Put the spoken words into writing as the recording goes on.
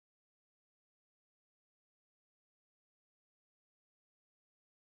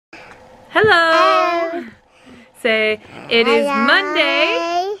Hello. Say, it is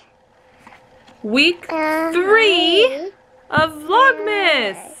Monday, week 3 of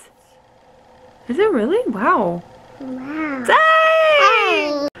Vlogmas. Is it really? Wow.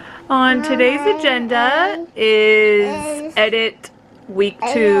 Dang! On today's agenda is edit week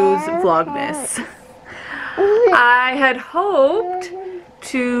 2's Vlogmas. I had hoped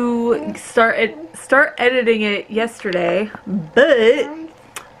to start editing it yesterday, but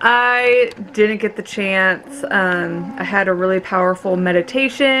I didn't get the chance. I had a really powerful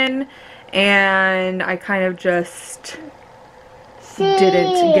meditation and I kind of just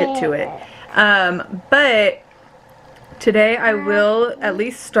didn't get to it. But today I will at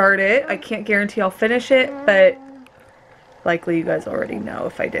least start it. I can't guarantee I'll finish it, but likely you guys already know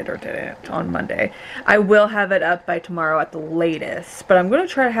if I did or didn't on Monday. I will have it up by tomorrow at the latest, but I'm going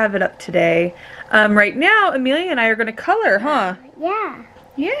to try to have it up today. Right now, Amelia and I are going to color, huh? Yeah.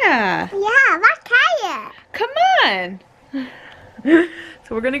 Yeah. Yeah, let's color. Come on.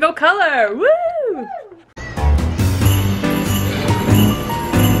 So we're going to go color. Woo!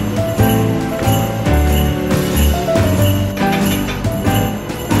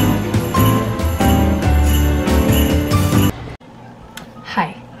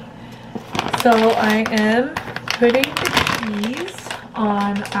 Hi. So I am putting the cheese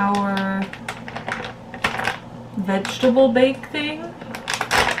on our vegetable bake thing,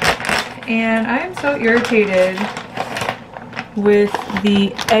 and I am so irritated with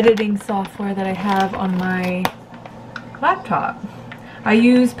the editing software that I have on my laptop. I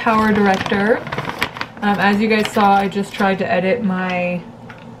use Power Director. As you guys saw, I just tried to edit my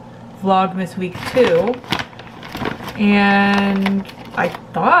Vlogmas week 2, and I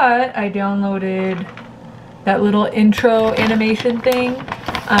thought I downloaded that little intro animation thing.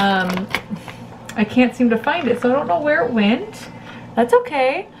 I can't seem to find it, so I don't know where it went. That's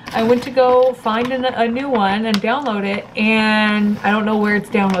okay. I went to go find a new one and download it, and I don't know where it's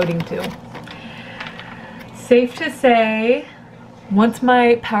downloading to. Safe to say, once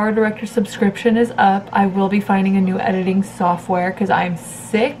my Power Director subscription is up, I will be finding a new editing software because I'm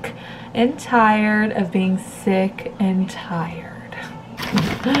sick and tired of being sick and tired.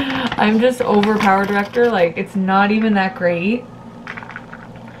 I'm just over Power Director. Like, it's not even that great.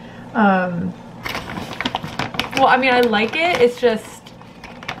 Well, I mean, I like it. It's just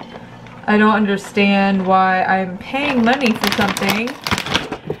I don't understand why I'm paying money for something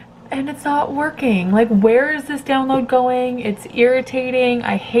and it's not working. Like, where is this download going? It's irritating.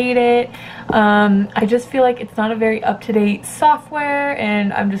 I hate it. I just feel like it's not a very up-to-date software,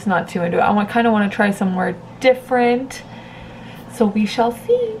 and I'm just not too into it. I kind of want to try somewhere different. So we shall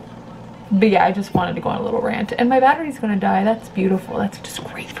see. But yeah, I just wanted to go on a little rant. And my battery's gonna die. That's beautiful. That's just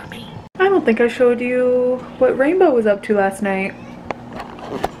great for me. I don't think I showed you what Rainbow was up to last night.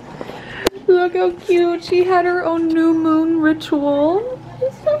 Look how cute. She had her own new moon ritual.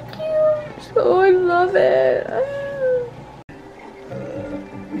 It's so cute. Oh, I love it.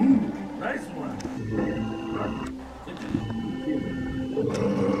 Nice one.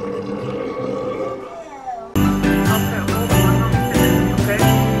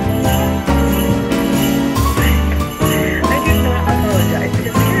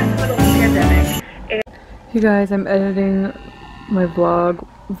 You guys, I'm editing my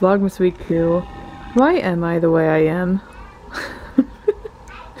Vlogmas week 2. Why am I the way I am?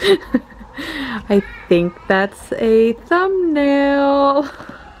 I think that's a thumbnail.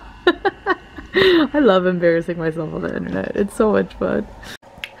 I love embarrassing myself on the internet. It's so much fun.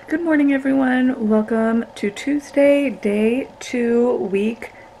 Good morning, everyone. Welcome to Tuesday, day 2,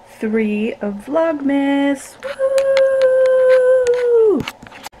 week 3 of Vlogmas. Woo!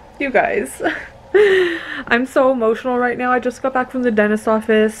 You guys. I'm so emotional right now. I just got back from the dentist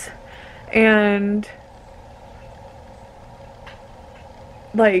office, and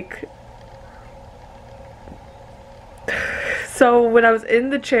like, so when I was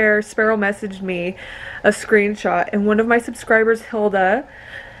in the chair, Sparrow messaged me a screenshot, and one of my subscribers, Hilda,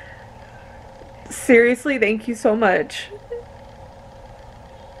 seriously, thank you so much.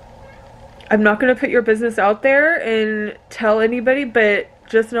 I'm not going to put your business out there and tell anybody, but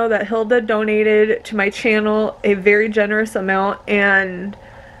just know that Hilda donated to my channel a very generous amount, and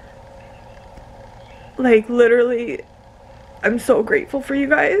like, literally, I'm so grateful for you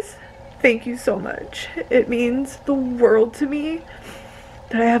guys. Thank you so much. It means the world to me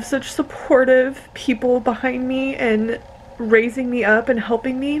that I have such supportive people behind me and raising me up and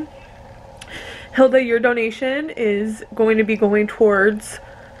helping me. Hilda, your donation is going to be going towards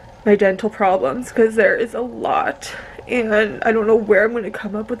my dental problems because there is a lot, and I don't know where I'm going to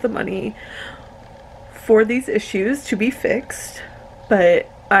come up with the money for these issues to be fixed, but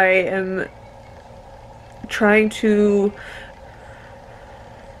I am trying to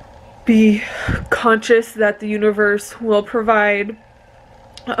be conscious that the universe will provide.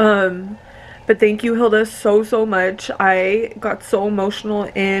 But thank you, Hilda, so much. I got so emotional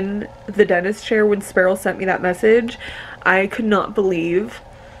in the dentist chair when Sparrow sent me that message. I could not believe.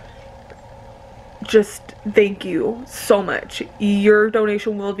 Just thank you so much. Your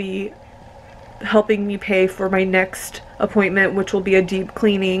donation will be helping me pay for my next appointment, which will be a deep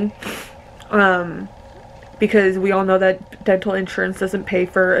cleaning. Because we all know that dental insurance doesn't pay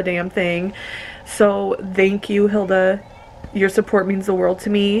for a damn thing. So thank you, Hilda. Your support means the world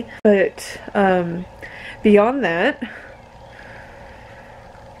to me. But beyond that,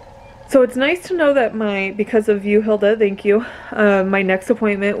 so it's nice to know that because of you, Hilda, thank you, my next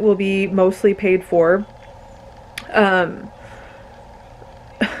appointment will be mostly paid for. On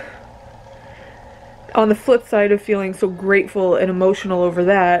the flip side of feeling so grateful and emotional over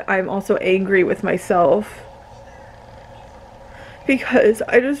that, I'm also angry with myself. Because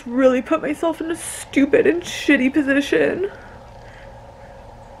I just really put myself in a stupid and shitty position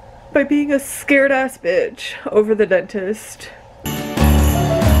by being a scared ass bitch over the dentist.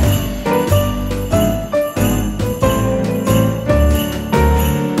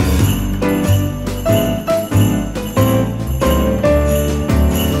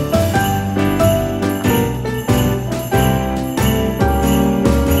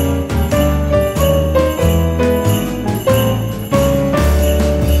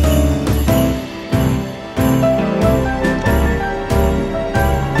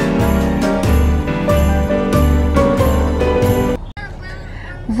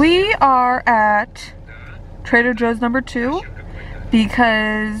 We are at Trader Joe's number 2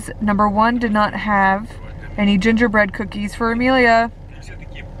 because number 1 did not have any gingerbread cookies for Amelia.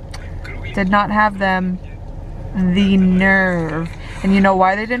 Did not have them. The nerve. And you know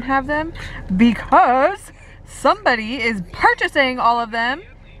why they didn't have them? Because somebody is purchasing all of them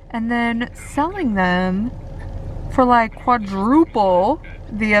and then selling them for like quadruple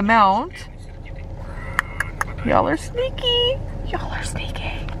the amount. Y'all are sneaky. Y'all are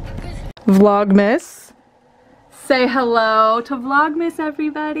sneaky. Vlogmas. Say hello to Vlogmas,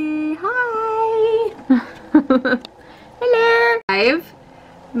 everybody. Hi. Hello. Live.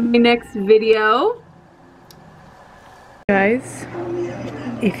 My next video. Guys,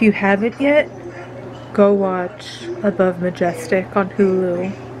 if you haven't yet, go watch Above Majestic on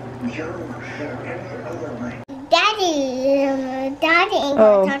Hulu. Daddy ain't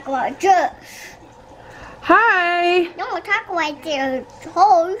gonna talk about this. Hi. No, talk like their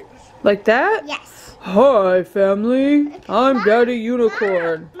toes. Like that? Yes. Hi, family. I'm Daddy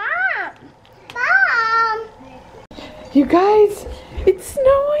Unicorn. Mom. Mom. You guys, it's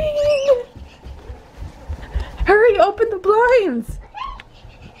snowing. Hurry, open the blinds.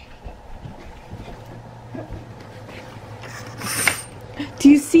 Do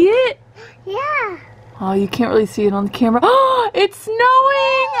you see it? Yeah. Oh, you can't really see it on the camera. Oh, it's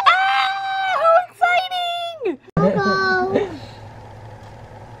snowing! Ah, how exciting! Hello.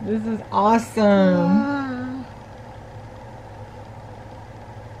 This is awesome.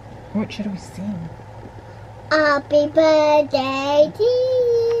 What should we sing? Happy birthday to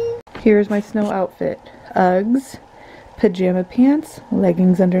you. Here's my snow outfit. Uggs, pajama pants,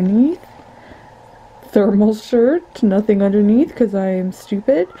 leggings underneath, thermal shirt, nothing underneath because I am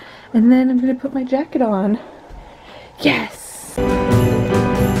stupid, and then I'm going to put my jacket on. Yes!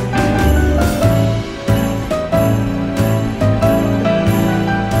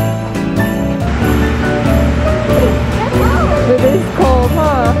 It is cold,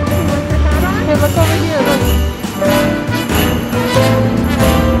 huh? Hey, look over here, look.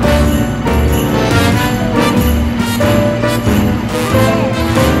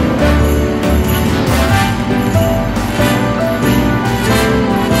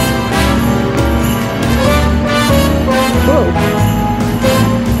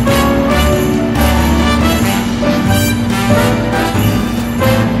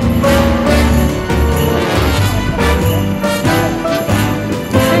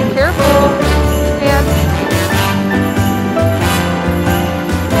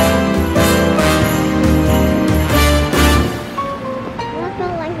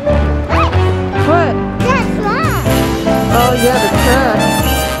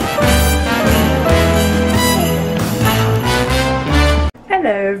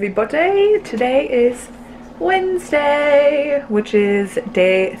 Everybody, today is Wednesday, which is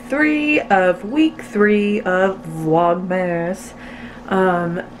day 3 of week 3 of Vlogmas.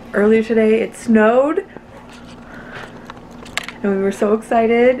 Earlier today it snowed and we were so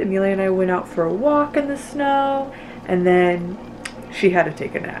excited. Amelia and I went out for a walk in the snow, and then she had to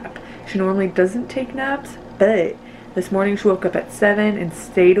take a nap. She normally doesn't take naps, but this morning she woke up at 7 and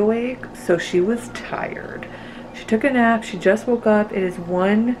stayed awake, so she was tired. She took a nap. She just woke up. It is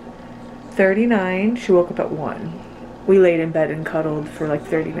 1:39. She woke up at 1. We laid in bed and cuddled for like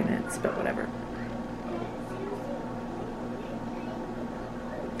 30 minutes, but whatever.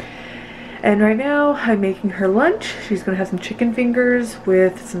 And right now I'm making her lunch. She's gonna have some chicken fingers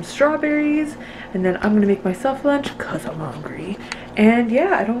with some strawberries, and then I'm gonna make myself lunch because I'm hungry. And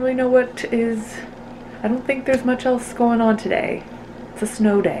yeah, I don't really know what is, I don't think there's much else going on today. It's a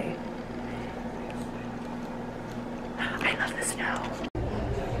snow day. I love the snow.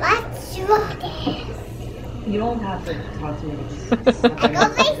 Let's do this. You don't have to talk to me. I go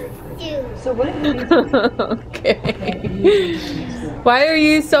let's do. So what did you Okay. Why are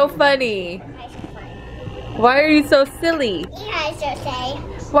you so funny? Why are you so silly?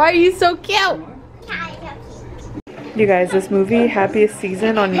 Why are you so cute? You guys, this movie, Happiest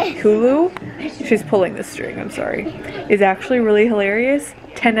Season on Hulu, she's pulling the string, I'm sorry, is actually really hilarious.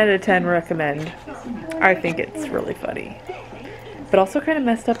 10 out of 10 recommend. I think it's really funny. But also kind of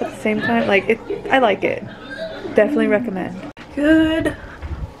messed up at the same time. Like, I like it. Definitely recommend. Good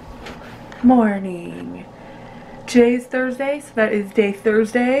morning. Today's Thursday, so that is day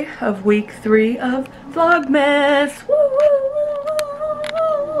Thursday of week 3 of Vlogmas. Woo, woo,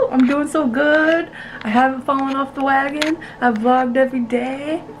 woo, woo. I'm doing so good. I haven't fallen off the wagon. I've vlogged every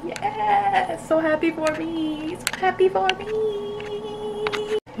day. Yeah, so happy for me. So happy for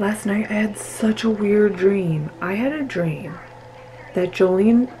me. Last night I had such a weird dream. I had a dream that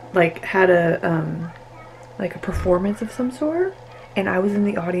Jolene like had a performance of some sort, and I was in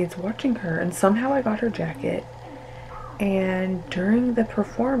the audience watching her, and somehow I got her jacket. And during the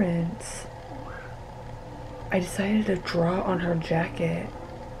performance, I decided to draw on her jacket.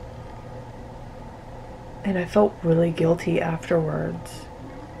 And I felt really guilty afterwards.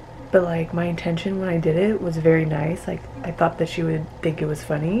 But like, my intention when I did it was very nice. Like, I thought that she would think it was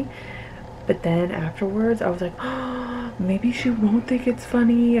funny. But then afterwards, I was like, oh, maybe she won't think it's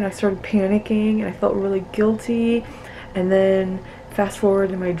funny. And I started panicking, and I felt really guilty. And then fast forward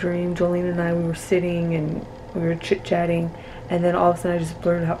in my dream, Jolene and I, we were sitting and we were chit-chatting, and then all of a sudden I just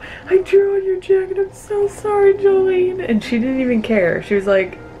blurted out, I drew on your jacket, I'm so sorry, Jolene. And she didn't even care. She was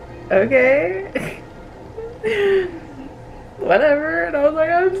like, okay. Whatever. And I was like,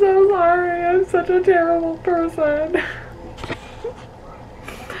 I'm so sorry. I'm such a terrible person.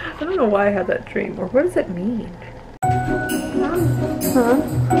 I don't know why I had that dream, or what does it mean? Huh?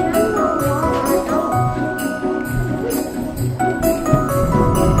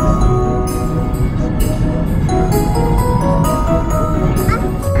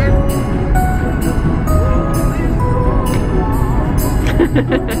 I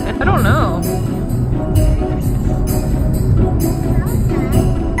don't know.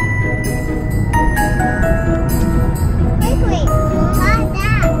 Wait, not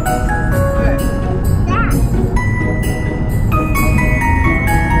that. That.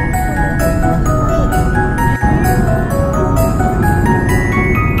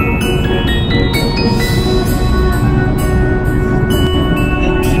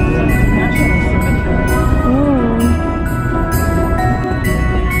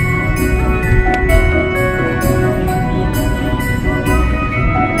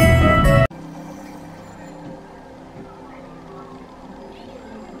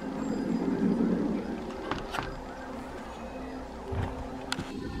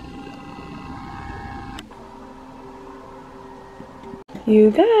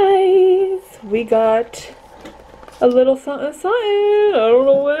 You guys, we got a little something something. I don't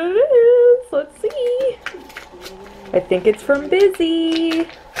know what it is. Let's see. I think it's from Busy.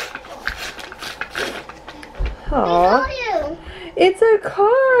 Aw. It's a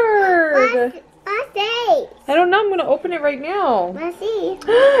card. Let's see. I don't know. I'm going to open it right now. Let's see.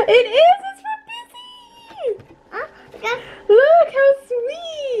 It is. It's from Busy. Look how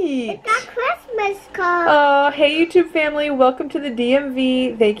sweet. It's a Christmas card. Hey YouTube family, welcome to the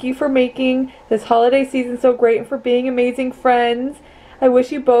DMV. Thank you for making this holiday season so great and for being amazing friends. I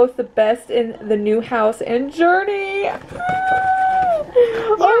wish you both the best in the new house and journey.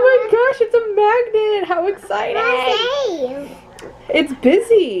 Oh my gosh, it's a magnet. How exciting. It's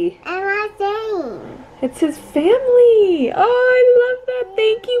Busy. And let's see. It's his family. Oh, I love that.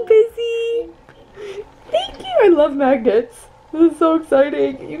 Thank you, Busy. Thank you. I love magnets. This is so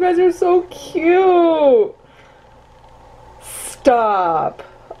exciting. You guys are so cute. Stop.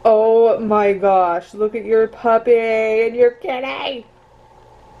 Oh my gosh. Look at your puppy and your kitty.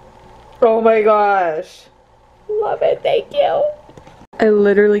 Oh my gosh. Love it. Thank you. I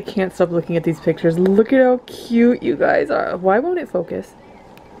literally can't stop looking at these pictures. Look at how cute you guys are. Why won't it focus?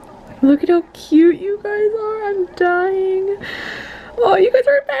 Look at how cute you guys are. I'm dying. Oh, you guys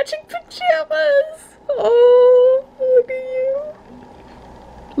are in matching pajamas. Oh, look at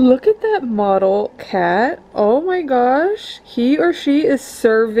you. Look at that model cat. Oh my gosh. He or she is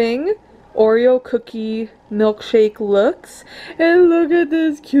serving Oreo cookie milkshake looks. And look at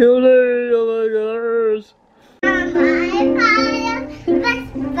this cute lady. Oh my gosh.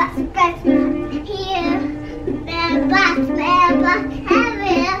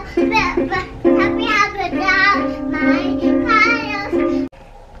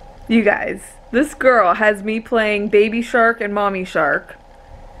 You guys, this girl has me playing Baby Shark and Mommy Shark,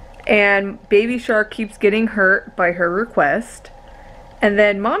 and Baby Shark keeps getting hurt by her request, and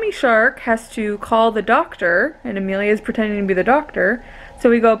then Mommy Shark has to call the doctor, and Amelia is pretending to be the doctor. So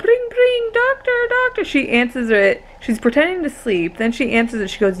we go, bring, bring, doctor, doctor. She answers it. She's pretending to sleep. Then she answers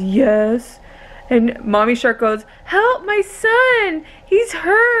it. She goes, yes. And Mommy Shark goes, help my son. He's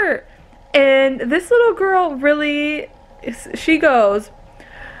hurt. And this little girl really, she goes,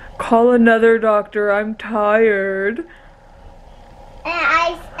 call another doctor. I'm tired. And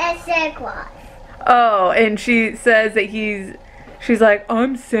I said Claus. Oh, and she says that she's like,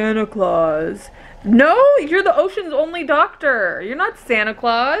 I'm Santa Claus. No, you're the ocean's only doctor. You're not Santa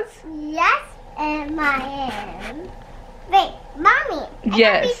Claus. Yes, and I am. Wait, Mommy.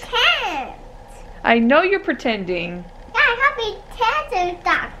 Yes. I can't. I know you're pretending. Yeah, I can't pretend to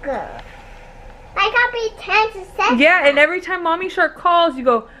doctor. I can't pretend to say. Yeah, and every time Mommy Shark calls, you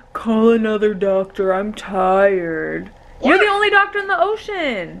go, call another doctor. I'm tired. Yeah. You're the only doctor in the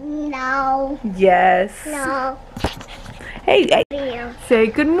ocean. No. Yes. No. Hey, Yeah. say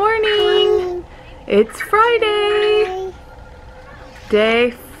good morning. It's Friday.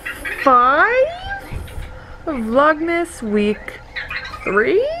 Day 5 of Vlogmas week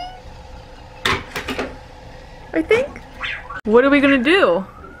 3, I think. What are we gonna do?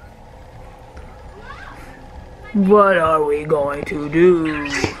 What are we going to do?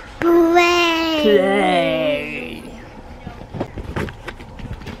 Play.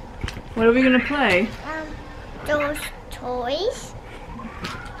 What are we gonna play? Those toys.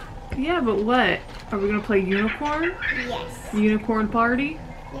 Yeah, but what? Are we gonna play unicorn? Yes. Unicorn party?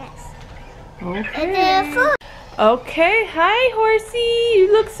 Yes. Okay. And food. Okay, hi horsey.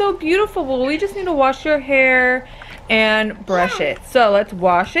 You look so beautiful. Well, we just need to wash your hair and brush it. So let's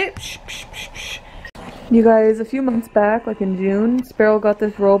wash it. Psh, psh, psh, psh. You guys, a few months back, like in June, Sparrow got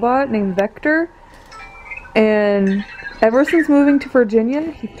this robot named Vector. And ever since moving to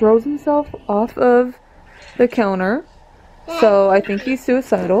Virginia, he throws himself off of the counter. So I think he's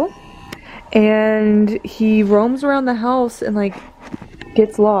suicidal. And he roams around the house and like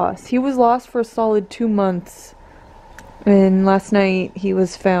gets lost. He was lost for a solid 2 months. And last night he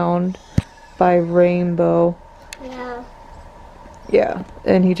was found by Rainbow. Yeah. Yeah,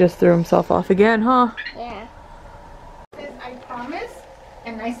 and he just threw himself off again, huh? Yeah. Says I promise,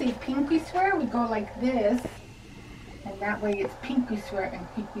 and I say pinky swear, we go like this, and that way it's pinky swear and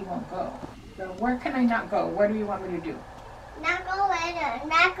pinky won't go. So where can I not go? Where do you want me to do? Not go later.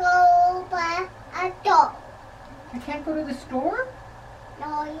 Not go by a door. I can't go to the store?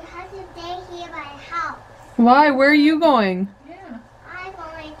 No, you have to stay here by the house. Why? Where are you going? Yeah. I'm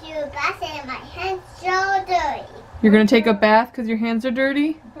going to bath and my hands so dirty. You're gonna take a bath because your hands are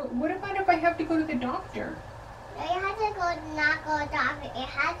dirty? But what about if I have to go to the doctor? No, you have to go, not go doctor. You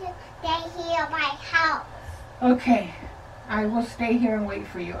have to stay here by house. Okay. I will stay here and wait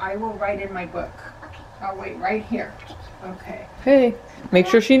for you. I will write in my book. Okay. I'll wait right here. Okay. Hey, make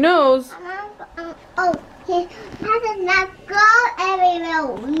sure she knows. Oh, he has to not go everywhere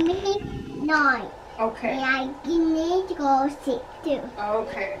with me. No. Okay. And I need to go sick too.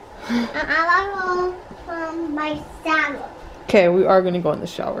 Okay. I want to go from my shower. Okay, we are gonna go in the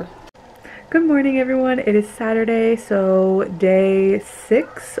shower. Good morning, everyone. It is Saturday, so day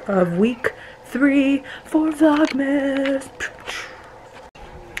 6 of week 3 for Vlogmas.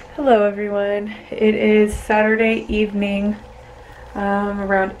 Hello, everyone. It is Saturday evening,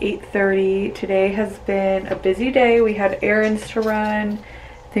 around 8:30. Today has been a busy day. We had errands to run,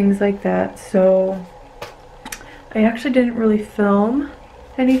 things like that. So I actually didn't really film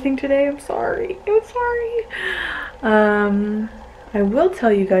anything today. I'm sorry. I'm sorry. I will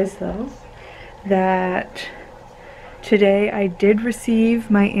tell you guys though that today I did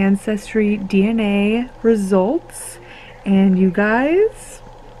receive my Ancestry DNA results, and you guys,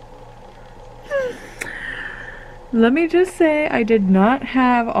 let me just say I did not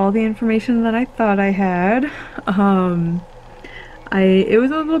have all the information that I thought I had. It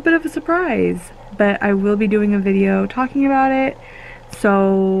was a little bit of a surprise, but I will be doing a video talking about it.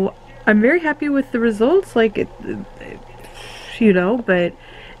 So I'm very happy with the results, like you know, but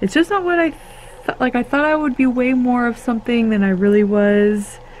it's just not what I thought. Like, I thought I would be way more of something than I really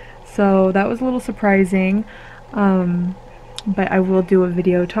was, so that was a little surprising. But I will do a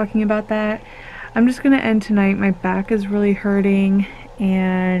video talking about that. I'm just gonna end tonight. My back is really hurting,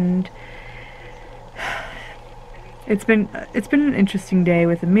 and it's been an interesting day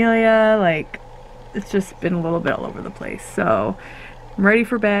with Amelia. Like, it's just been a little bit all over the place. So I'm ready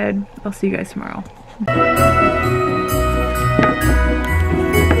for bed. I'll see you guys tomorrow.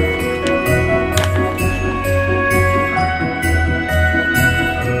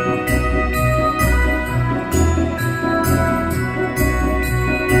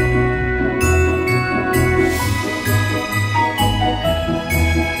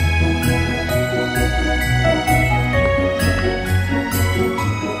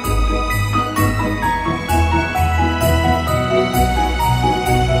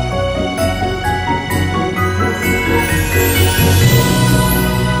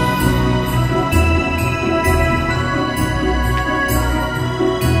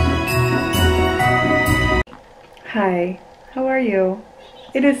 Hi, how are you?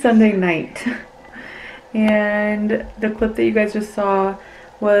 It is Sunday night, and the clip that you guys just saw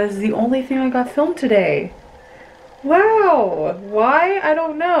was the only thing I got filmed today. Wow, why? I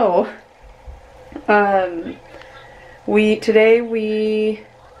don't know. Today we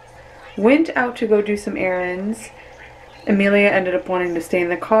went out to go do some errands. Amelia ended up wanting to stay in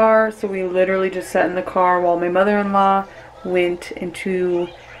the car, so we literally just sat in the car while my mother-in-law went into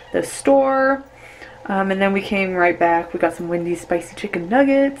the store. And then we came right back. We got some Wendy's spicy chicken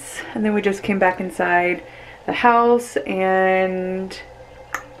nuggets, and then we just came back inside the house and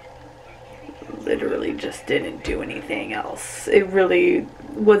literally just didn't do anything else. It really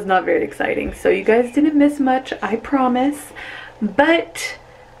was not very exciting. So you guys didn't miss much, I promise. But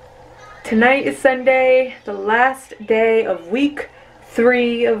tonight is Sunday, the last day of week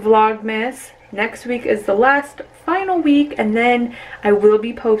 3 of Vlogmas. Next week is the last final week, and then I will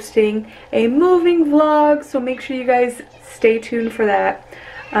be posting a moving vlog, so make sure you guys stay tuned for that.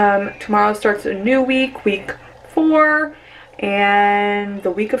 Tomorrow starts a new week, week 4, and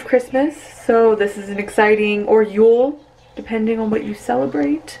the week of Christmas, so this is an exciting, or Yule, depending on what you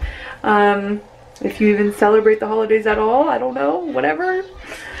celebrate. If you even celebrate the holidays at all, I don't know, whatever.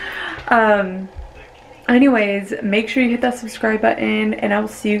 Anyways, make sure you hit that subscribe button, and I will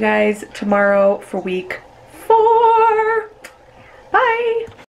see you guys tomorrow for week